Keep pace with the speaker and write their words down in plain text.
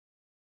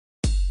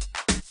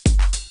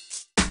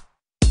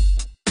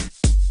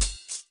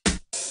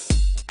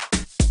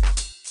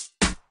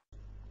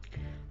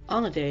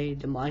On a day,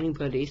 the mining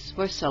buddies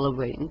were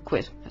celebrating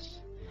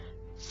Christmas.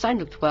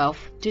 Signdog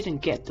 12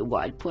 didn't get the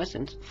white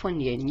present from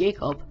Jan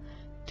Jacob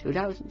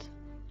 2000.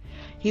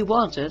 He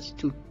wanted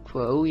to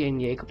throw Jan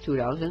Jacob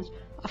 2000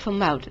 off a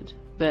mountain,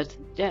 but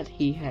that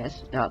he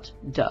has not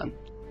done.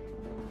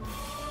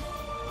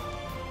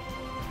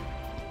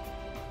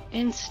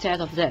 Instead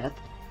of that,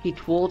 he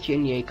told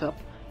Jan Jacob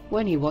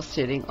when he was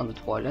sitting on the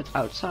toilet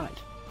outside.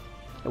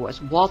 There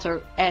was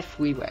water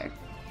everywhere.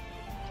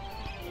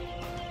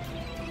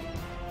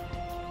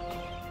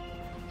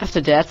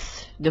 After that,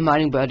 the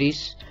mining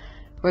buddies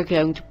were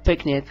going to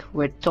picnic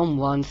with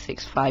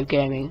Tom165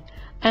 Gaming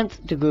and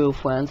the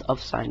girlfriend of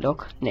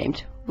Signdog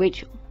named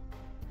Rachel.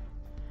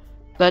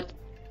 But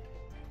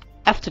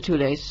after 2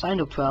 days,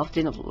 Signdog 12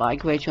 didn't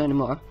like Rachel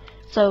anymore,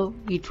 so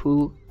he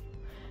threw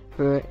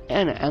her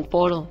in an end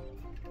portal.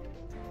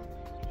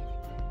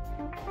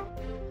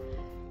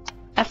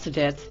 After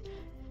that,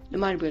 the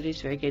mining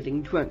buddies were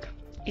getting drunk.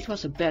 It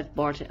was a bad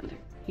bartender.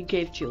 He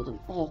gave children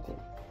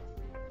alcohol.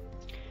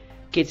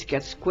 Kids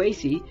get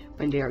crazy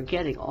when they are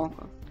getting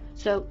alcohol,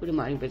 so the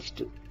mining buddies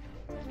too.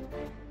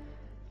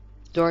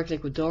 Dora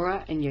Click with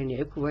Dora and Jan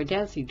Jacob were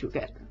dancing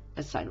together,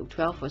 as Signdog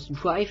 12 was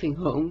driving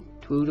home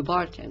through the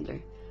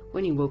bartender.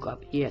 When he woke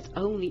up, he had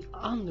only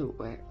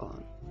underwear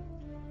on.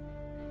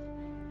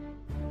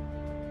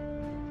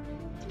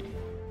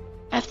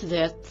 After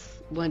that,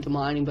 went the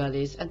mining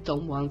buddies and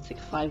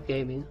Tom165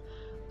 Gaming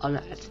on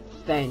an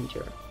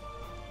adventure.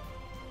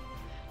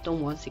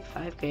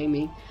 Tom165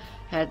 Gaming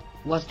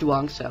was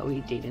drunk, so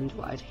he didn't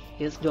ride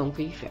his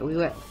donkey very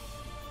well.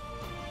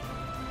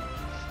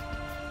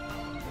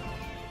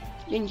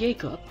 Jan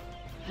Jacob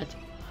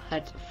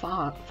had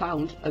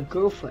found a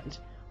girlfriend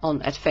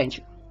on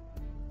adventure.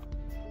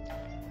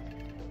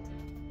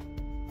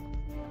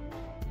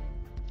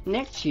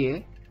 Next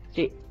year,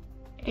 they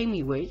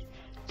emigrate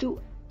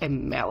to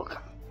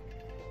America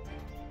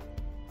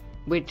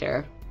with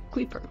their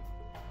creeper.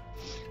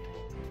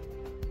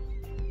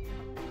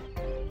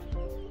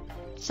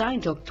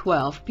 Signdog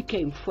 12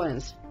 became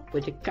friends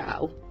with a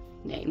cow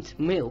named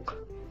Milk.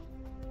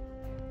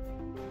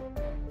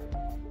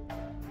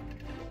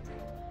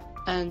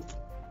 And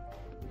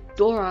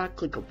Dora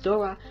Click Up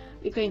Dora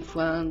became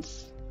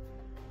friends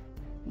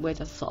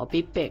with a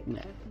sloppy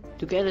pigman.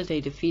 Together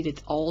they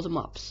defeated all the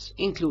mobs,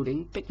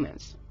 including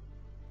pigments.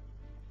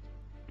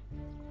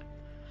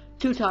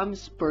 2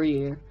 times per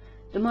year,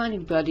 the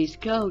mining buddies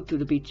go to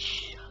the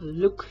beach,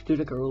 look to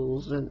the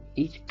girls and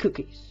eat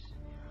cookies.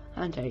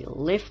 And they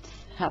lived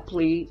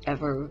happily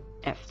ever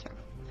after.